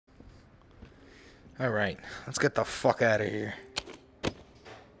Alright, let's get the fuck out of here.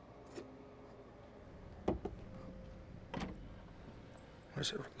 What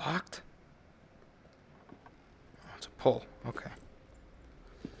is it, locked? Oh, it's a pull. Okay.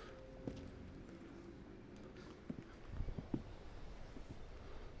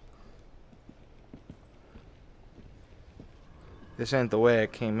 This ain't the way I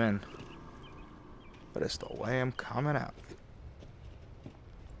came in, but it's the way I'm coming out.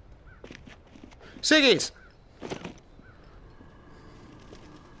 Siggies!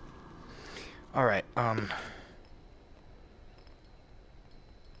 Alright, I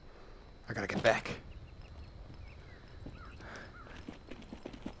gotta get back.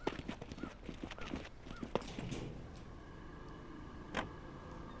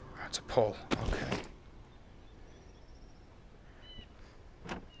 That's a pole, okay.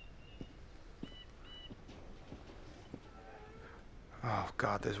 Oh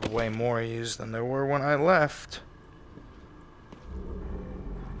god, there's way more of these than there were when I left.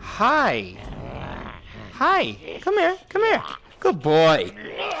 Hi! Hi! Come here, come here! Good boy!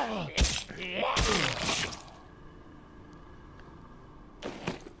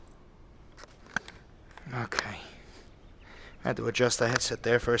 Okay. I had to adjust the headset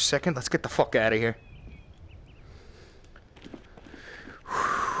there for a second. Let's get the fuck out of here.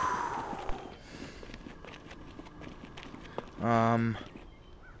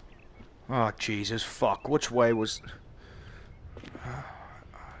 Oh, Jesus, fuck. Which way was... It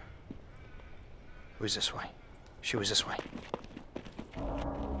was this way. She was this way.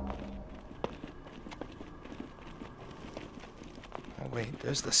 Oh, wait.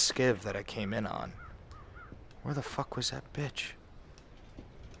 There's the skiv that I came in on. Where the fuck was that bitch?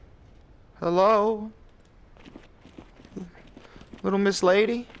 Hello? Little Miss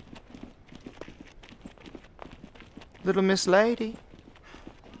Lady? Little Miss Lady?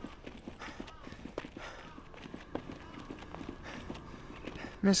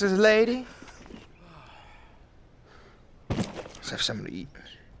 Mrs. Lady? Let's have something to eat.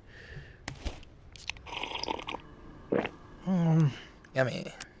 Yummy.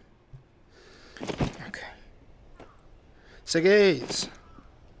 Okay. Siggies!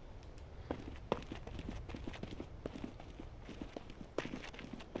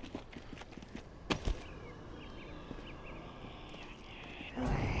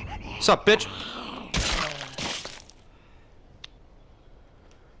 Sup, bitch?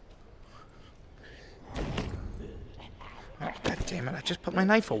 Oh, God damn it, I just put my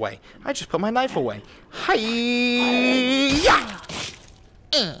knife away. I just put my knife away. Hi-ya!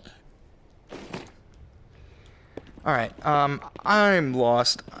 Alright, I'm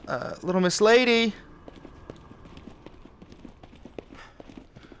lost. Little Miss Lady.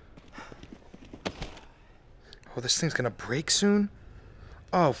 Oh, this thing's gonna break soon?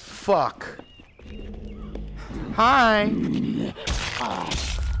 Oh, fuck. Hi.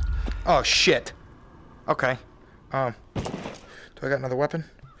 Oh, shit. Okay. Do I got another weapon?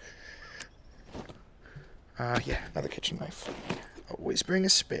 Yeah, another kitchen knife. Always bring a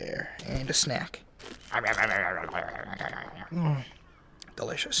spare and a snack.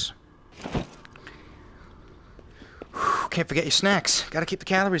 Delicious. Can't forget your snacks. Gotta keep the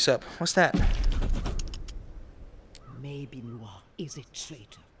calories up. What's that? Maybe Noir is a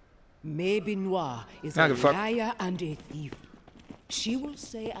traitor. Maybe Noir is Not a give a fuck. liar and a thief. She will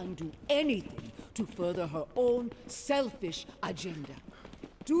say and do anything to further her own selfish agenda.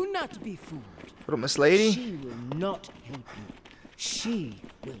 Do not be fooled. Little Miss Lady? She will not help you. She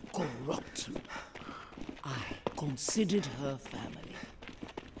will corrupt you. I considered her family.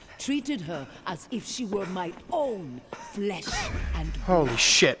 Treated her as if she were my own flesh and blood. Holy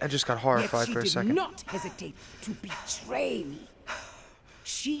shit, I just got horrified Yet for a she second. did not hesitate to betray me.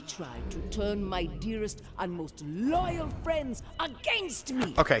 She tried to turn my dearest and most loyal friends against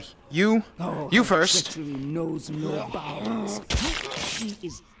me. Okay, you Her first. treachery knows no bounds. She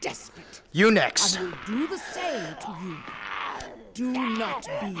is desperate You next. and will do the same to you. Do not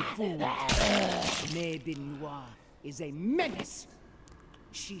be fooled. Maybe Noir is a menace.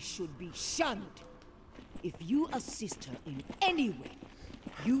 She should be shunned. If you assist her in any way,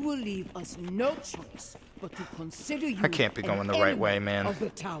 you will leave us no choice but to consider you I can't be an going the right way, enemy man. of the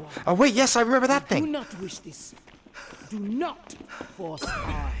tower. Oh, wait, yes, I remember that Do thing. not wish this. Do not force our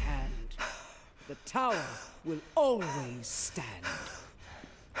hand. The tower will always stand.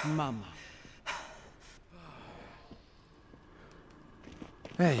 Mama.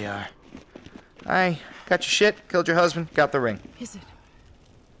 There you are. I got your shit, killed your husband, got the ring. Is it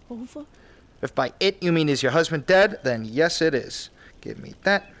over? If by it you mean is your husband dead, then yes it is. Give me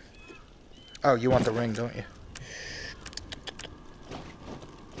that. Oh, you want the ring, don't you?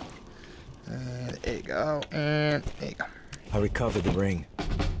 There There you go, and there you go. I recovered the ring.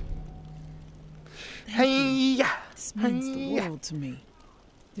 Hey, This means the world to me.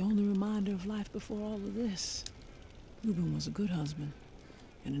 The only reminder of life before all of this. Ruben was a good husband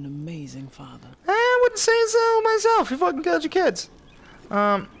and an amazing father. I wouldn't say so myself. You fucking killed your kids.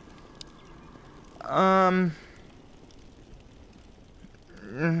 I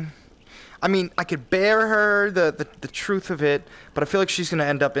mean, I could bear her the truth of it, but I feel like she's gonna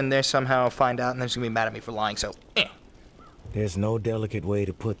end up in there somehow, find out, and then she's gonna be mad at me for lying. So, There's no delicate way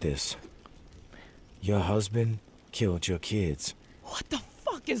to put this. Your husband killed your kids. What the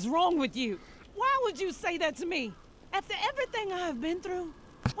fuck is wrong with you? Why would you say that to me? After everything I have been through?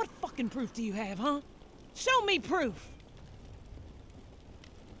 What fucking proof do you have, huh? Show me proof!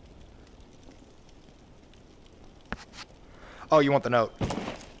 oh, you want the note?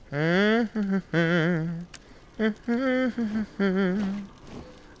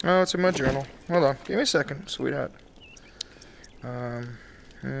 Oh, it's in my journal. Hold on, give me a second, sweetheart.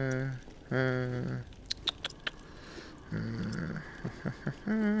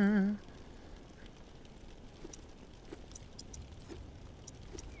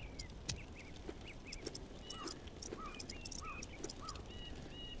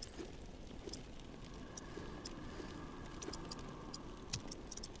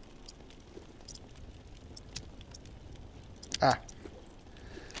 Ah.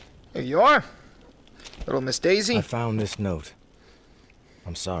 Here you are, little Miss Daisy. I found this note.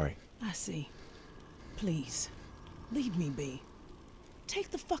 I'm sorry. I see. Please, leave me be. Take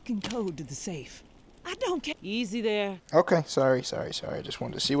the fucking code to the safe. I don't care. Easy there. Okay, sorry. I just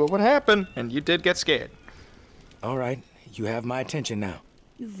wanted to see what would happen, and you did get scared. All right, you have my attention now.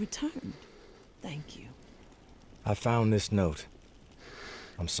 You've returned. Thank you. I found this note.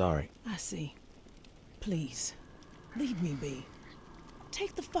 I'm sorry. I see. Please, leave me be.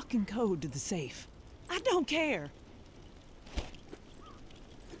 Take the fucking code to the safe. I don't care.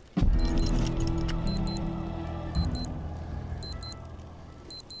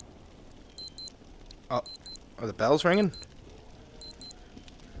 Oh, are the bells ringing?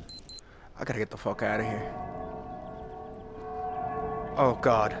 I gotta get the fuck out of here. Oh,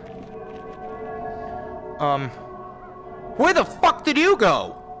 God. Where the fuck did you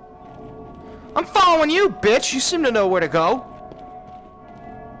go? I'm following you, bitch. You seem to know where to go.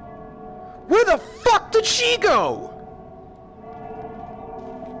 Where the fuck did she go?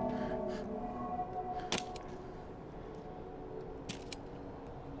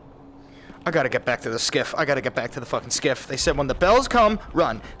 I gotta get back to the skiff. I gotta get back to the fucking skiff. They said when the bells come,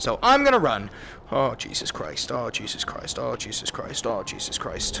 run. So I'm gonna run. Oh, Jesus Christ. Oh, Jesus Christ. Oh, Jesus Christ. Oh, Jesus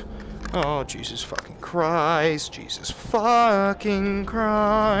Christ. Oh, Jesus fucking Christ. Jesus fucking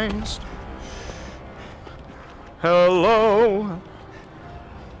Christ. Hello.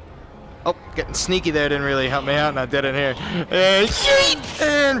 Oh, getting sneaky there didn't really help me out, and I did it here. And yeet!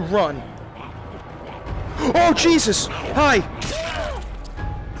 And run. Oh, Jesus. Hi.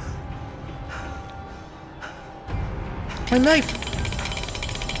 My knife!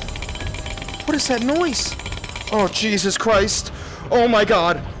 What is that noise? Oh, Jesus Christ. Oh, my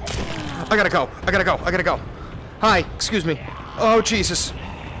God. I gotta go. I gotta go. I gotta go. Hi. Excuse me. Oh, Jesus.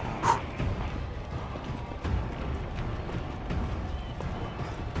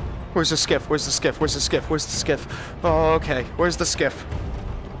 Where's the skiff? Where's the skiff? Where's the skiff? Where's the skiff? Oh, okay. Where's the skiff?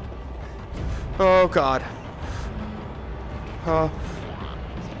 Oh, God.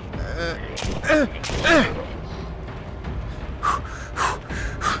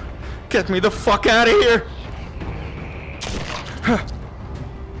 Get me the fuck out of here!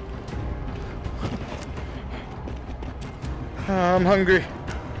 I'm hungry.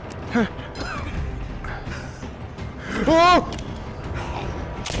 Oh!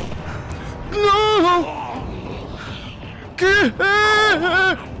 No!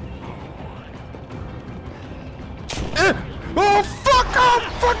 Oh, fuck off!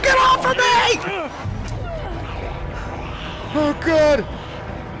 Fuck, get off of me! Oh, God!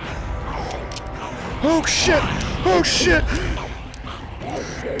 Oh, shit! Oh, shit!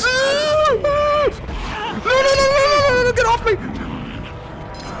 No, get off me!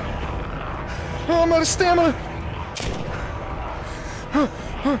 Oh, I'm out of stamina!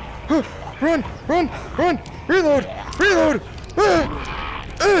 Run! Reload!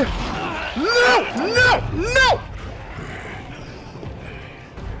 No!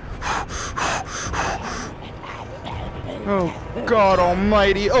 Oh, God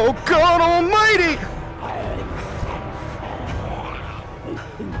almighty! Oh, God almighty!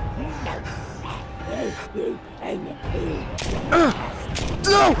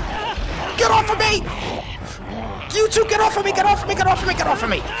 No! Get off of me! You two, get off of me! Get off of me! Get off of me! Get off of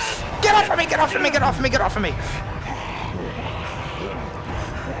me! Get off of me! Get off of me! Get off of me! Get off of me!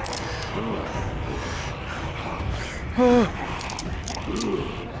 No!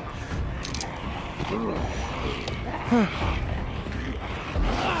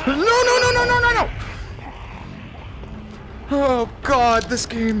 Oh God, this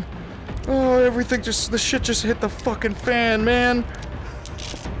game. Oh, everything the shit just hit the fucking fan, man.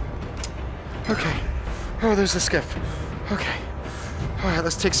 Okay. Oh, there's the skiff. Okay. Alright,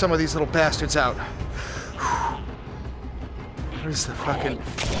 let's take some of these little bastards out. Where's the fucking...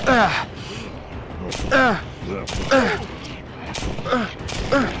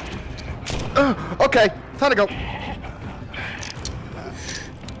 Okay, time to go.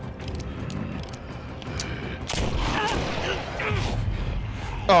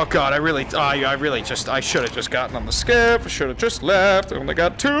 Oh God, I should have just gotten on the skiff. I should have just left. I only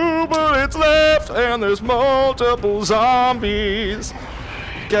got 2 bullets left, and there's multiple zombies.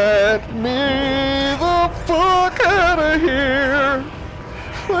 Get me the fuck out of here.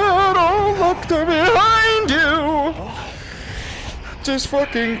 Don't look to behind you. Just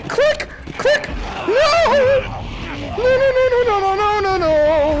fucking click, click. No!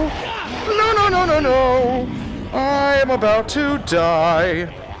 No. I'm about to die.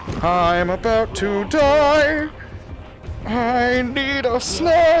 I'm about to die. I need a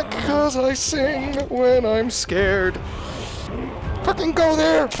snack, cause I sing when I'm scared. Fucking go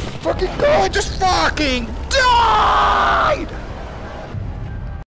there! Fucking go! I just fucking died!